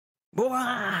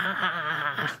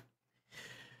I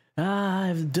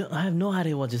have no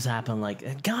idea what just happened.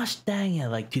 Like, gosh dang it!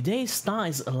 Like today's star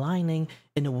is aligning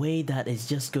in a way that is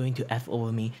just going to f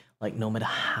over me. Like no matter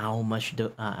how much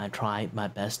I try my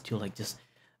best to like just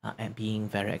and being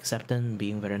very acceptant,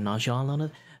 being very nonchalant on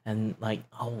it, and like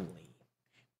holy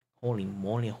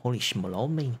moly, holy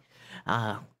schmolome.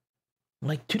 Uh,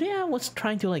 like today I was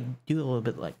trying to like do a little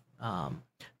bit like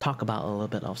talk about a little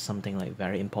bit of something like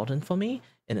very important for me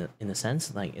in a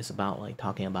sense. Like it's about like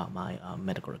talking about my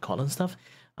medical record and stuff,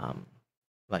 um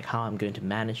like how I'm going to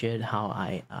manage it, how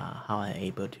I'm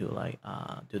able to like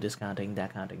do this kind of thing,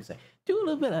 that kind of thing. Say do a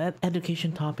little bit of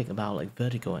education topic about like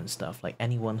vertigo and stuff, like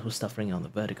anyone who's suffering on the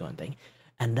vertigo and thing.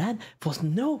 And then for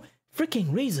no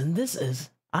freaking reason, this is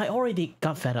I already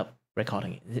got fed up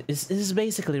recording it. It's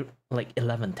basically like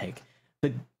 11 take.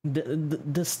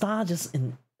 The star just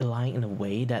in lying in a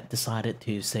way that decided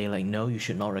to say like no, you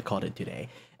should not record it today,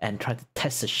 and try to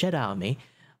test the shit out of me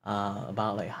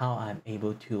about like how I'm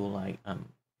able to like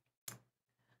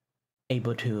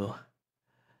able to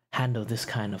handle this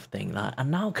kind of thing. And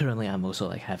now currently I'm also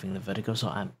like having the vertigo,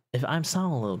 so if I'm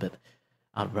sound a little bit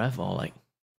out of breath or like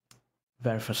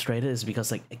very frustrated, is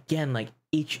because like again like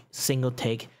each single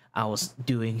take I was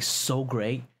doing so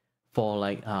great for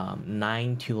like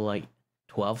 9 to like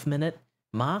 12-minute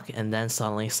mark, and then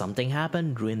suddenly something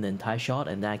happened, ruined the entire shot,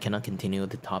 and then I cannot continue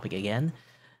the topic again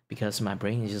because my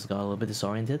brain just got a little bit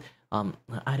disoriented.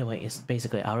 Either way, it's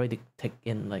basically I already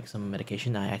taken like some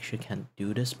medication. I actually can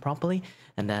do this properly,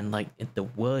 and then like the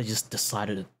world just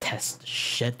decided to test the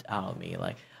shit out of me.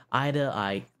 Like either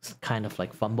I kind of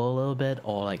like fumble a little bit,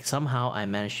 or like somehow I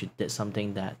managed to did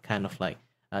something that kind of like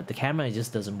the camera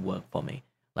just doesn't work for me.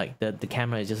 Like the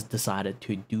camera just decided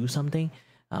to do something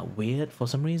weird for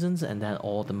some reasons, and then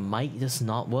all the mic just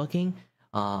not working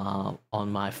on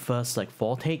my first like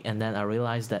 4 take, and then I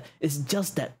realized that it's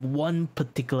just that one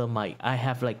particular mic. I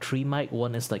have like 3 mic.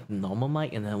 One is like the normal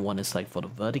mic, and then one is like for the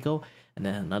vertical, and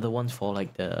then another one's for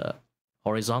like the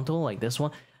horizontal, like this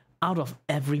one. Out of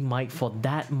every mic, for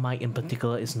that mic in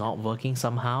particular is not working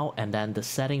somehow, and then the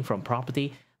setting from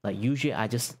property, like usually I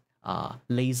just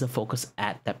laser focus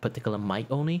at that particular mic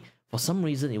only. For some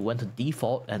reason it went to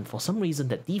default, and for some reason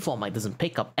that default mic doesn't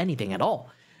pick up anything at all.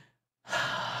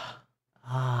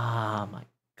 Ah my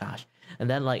gosh. And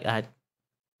then like I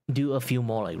do a few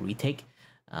more like retake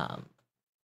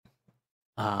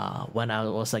when I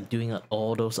was like doing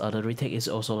all those other retake. Is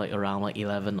also like around like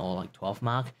 11 or like 12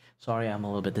 mark. Sorry, I'm a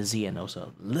little bit dizzy and also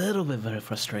a little bit very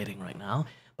frustrating right now,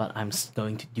 but I'm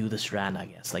going to do this rant, I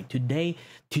guess. Like today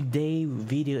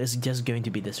video is just going to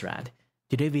be this rant.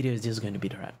 Today video is just going to be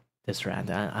this rant.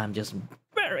 I'm just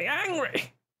very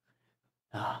angry.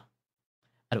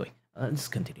 Anyway, let's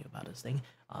continue about this thing.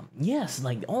 Yes,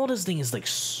 like all this thing is like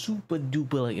super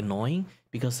duper like annoying,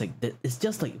 because like it's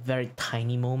just like very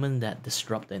tiny moment that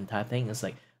disrupt the entire thing. It's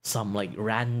like some like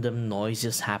random noise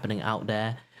just happening out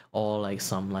there, or like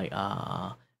some like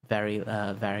very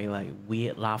like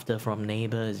weird laughter from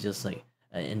neighbor is just like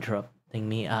interrupting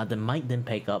me. The mic didn't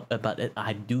pick up, but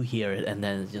I do hear it, and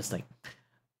then it's just like,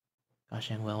 gosh,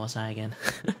 and where was I again?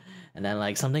 And then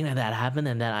like something like that happened,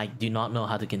 and then I do not know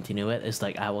how to continue it. It's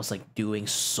like I was like doing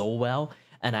so well,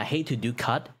 and I hate to do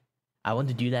cut. I want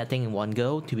to do that thing in one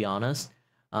go, to be honest,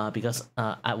 because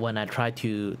when I try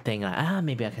to think like,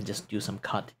 maybe I can just do some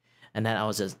cut, and then I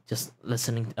was just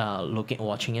listening,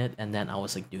 watching it, and then I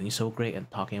was like doing so great and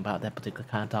talking about that particular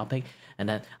kind of topic, and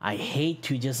then I hate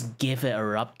to just give it a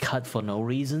rough cut for no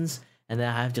reasons, and then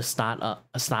I have to start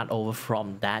over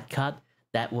from that cut.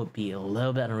 That would be a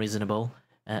little bit unreasonable,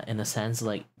 in a sense,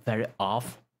 like very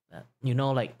off. You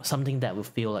know, like something that would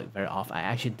feel like very off. I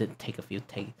actually did take a few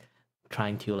takes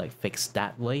trying to like fix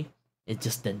that way. It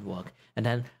just didn't work, and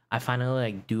then I finally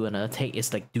like do another take.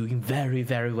 It's like doing very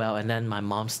very well, and then my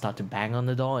mom started to bang on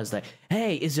the door. It's like,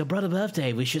 hey, it's your brother's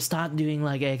birthday, we should start doing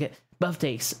like a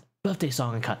birthday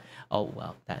song and cut. Oh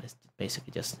well, that is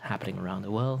basically just happening around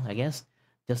the world, I guess.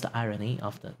 Just the irony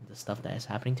of the stuff that is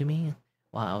happening to me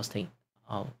while I was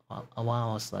while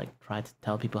I was like trying to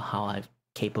tell people how I'm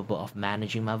capable of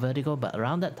managing my vertigo. But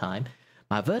around that time,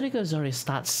 my vertigo has already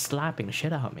started slapping the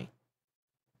shit out of me,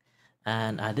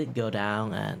 and I did go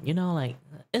down, and you know, like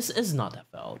it's not their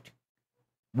fault.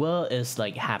 World is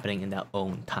like happening in their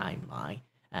own timeline,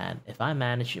 and if I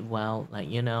manage it well, like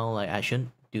you know, like I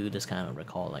shouldn't do this kind of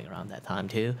recall like around that time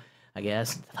too. I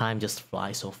guess the time just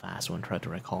flies so fast when try to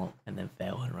recall, and then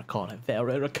fail and recall and fail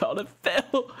and recall and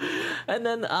fail, and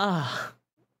then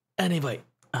anyway,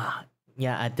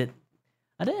 yeah, I did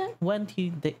went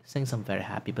to sing some very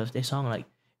happy birthday song. Like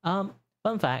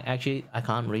fun fact, actually I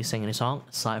can't really sing any song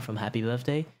aside from happy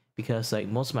birthday, because like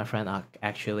most of my friends are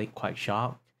actually quite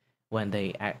shocked when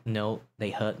they know they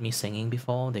heard me singing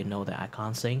before. They know that I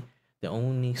can't sing. The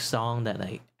only song that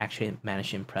I actually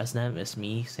managed to impress them is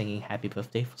me singing "Happy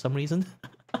Birthday" for some reason.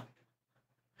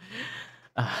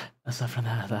 Aside from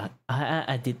that,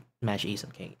 I did manage to eat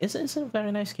some cake. It's a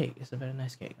very nice cake. It's a very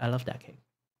nice cake. I love that cake.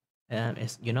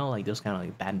 It's like those kind of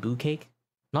like bamboo cake,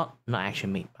 not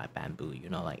actually made by bamboo.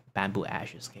 Like bamboo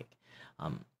ashes cake.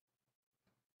 Um,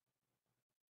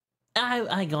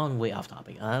 I gone way off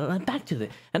topic. Back to the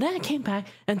and then I came back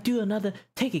and do another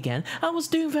take again. I was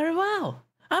doing very well.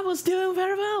 I was doing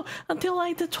very well until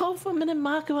like the 12-minute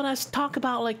mark when I talk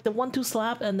about like the 1-2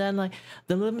 slap and then like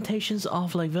the limitations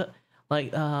of like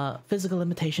physical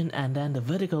limitation, and then the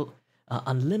vertical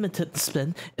unlimited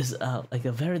spin is like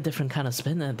a very different kind of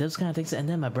spin and those kind of things. And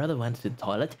then my brother went to the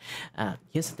toilet.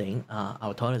 Here's the thing: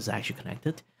 our toilet is actually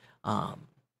connected.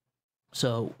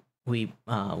 So we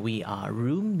are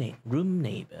room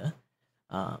neighbor.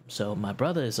 So my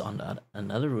brother is on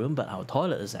another room, but our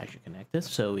toilet is actually connected.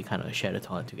 So we kind of share the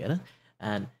toilet together.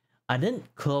 And I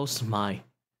didn't close my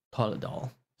toilet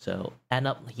door. So end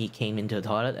up he came into the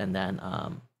toilet, and then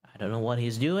I don't know what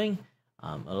he's doing.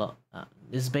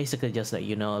 This is basically just like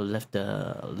lift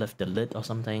the lid or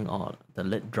something, or the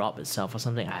lid drop itself or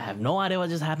something. I have no idea what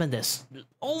just happened. There's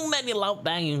so many loud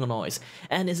banging noise,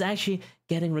 and it's actually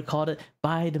getting recorded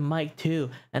by the mic too.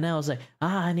 And then I was like,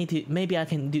 I need to, maybe I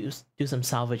can do some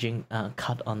salvaging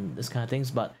cut on this kind of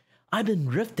things. But I've been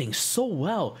riffing so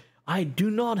well. I do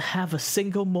not have a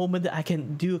single moment that I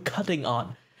can do cutting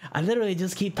on. I literally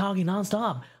just keep talking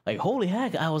nonstop. Like holy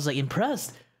heck, I was like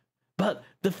impressed. But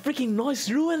the freaking noise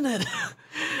ruined it.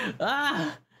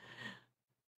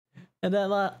 And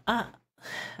then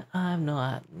I'm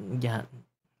not. Yeah,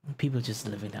 people just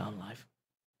living their own life.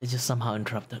 It just somehow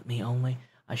interrupted me only.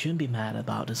 I shouldn't be mad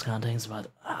about this kind of things,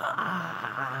 but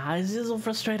it's just so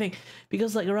frustrating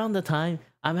because like around the time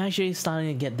I'm actually starting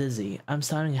to get dizzy. I'm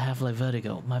starting to have like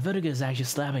vertigo. My vertigo is actually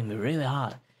slapping me really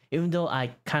hard. Even though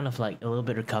I kind of like a little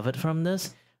bit recovered from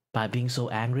this by being so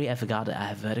angry, I forgot that I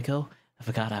have vertigo. I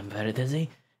forgot I'm very dizzy.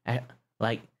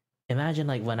 Like imagine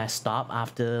like when I stop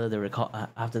after the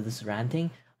after this ranting,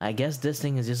 I guess this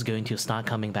thing is just going to start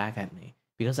coming back at me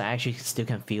because I actually still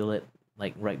can feel it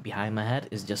like right behind my head.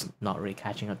 It's just not really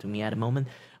catching up to me at the moment.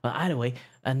 But either way,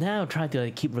 and now I try to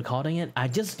like, keep recording it. I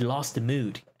just lost the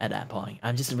mood at that point.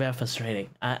 I'm just very frustrated.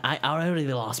 I already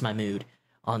lost my mood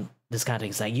on this kind of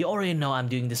things. Like you already know I'm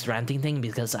doing this ranting thing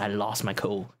because I lost my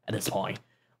cool at this point.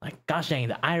 Like gosh dang,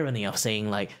 the irony of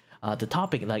saying like the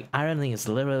topic like irony is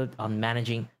literally on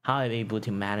managing how I'm able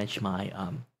to manage my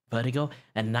vertigo,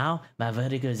 and now my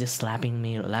vertigo is just slapping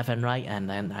me left and right, and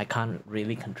then I can't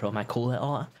really control my cool at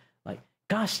all. Like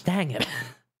gosh dang it.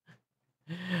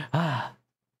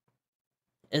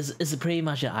 It's pretty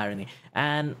much an irony.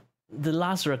 And the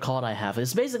last record I have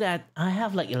is basically I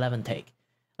have like 11 take.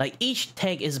 Like each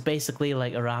take is basically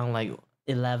like around like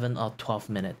 11 or 12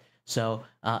 minutes. So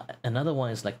another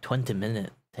one is like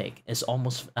 20-minute take. It's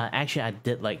almost actually I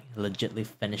did like legitly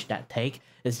finish that take.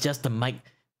 It's just the mic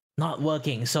not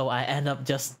working, so I end up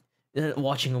just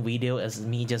watching a video as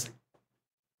me just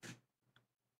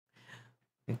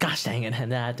gosh dang it,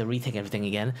 and then I had to retake everything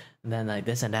again, and then like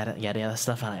this and that, yeah, the other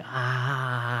stuff. I'm like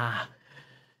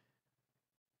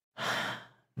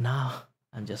now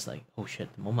I'm just like oh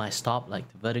shit. The moment I stop,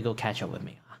 like the vertigo catch up with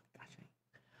me. Gosh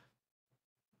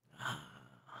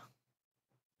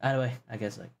dang. Anyway, I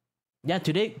guess like yeah,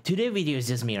 today video is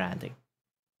just me ranting.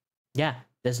 Yeah,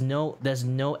 there's no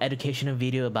educational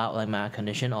video about like my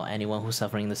condition or anyone who's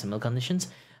suffering the similar conditions.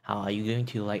 How are you going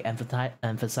to like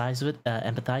empathize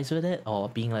with it, or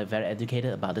being like very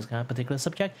educated about this kind of particular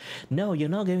subject? No, you're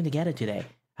not going to get it today.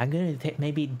 I'm going to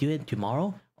maybe do it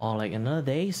tomorrow or like another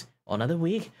days or another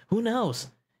week. Who knows?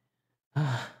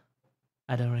 I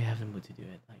don't really have the mood to do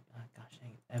it. Like gosh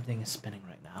dang, everything is spinning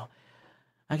right now.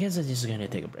 I guess I'm just going to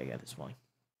take a break at this point.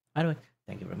 Anyway,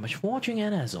 thank you very much for watching,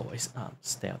 and as always,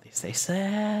 stay healthy, stay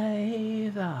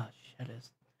safe. Shit,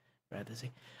 it's very dizzy.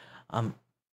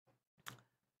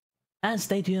 And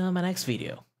stay tuned on my next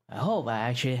video. I hope I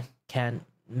actually can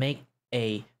make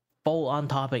a full-on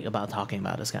topic about talking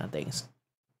about this kind of things,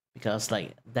 because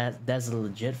like that's a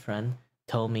legit friend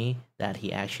told me that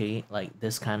he actually like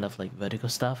this kind of like vertical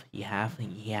stuff. He have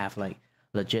like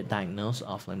legit diagnosis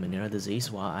of like Meniere's disease,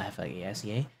 while I have like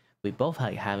ASEA. We both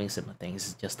like having similar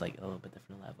things, it's just like a little bit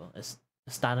different level. It's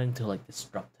starting to like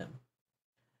disrupt him.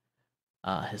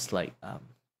 His like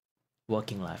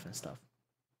working life and stuff.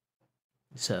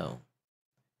 So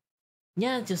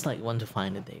yeah, just like want to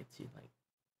find a day to like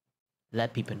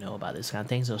let people know about this kind of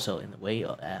things. Also in a way,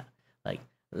 like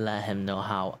let him know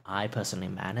how I personally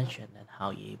manage it and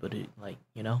how you able to, like,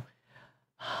 you know,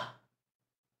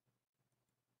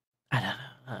 I don't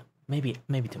know. Maybe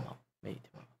tomorrow. Maybe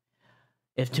tomorrow.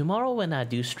 If tomorrow when I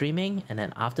do streaming and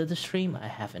then after the stream I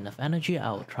have enough energy,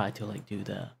 I'll try to like do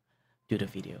the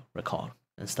video record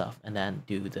and stuff, and then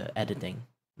do the editing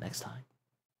next time.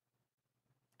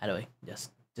 Anyway,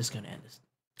 just gonna end this.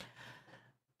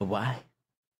 Bye bye.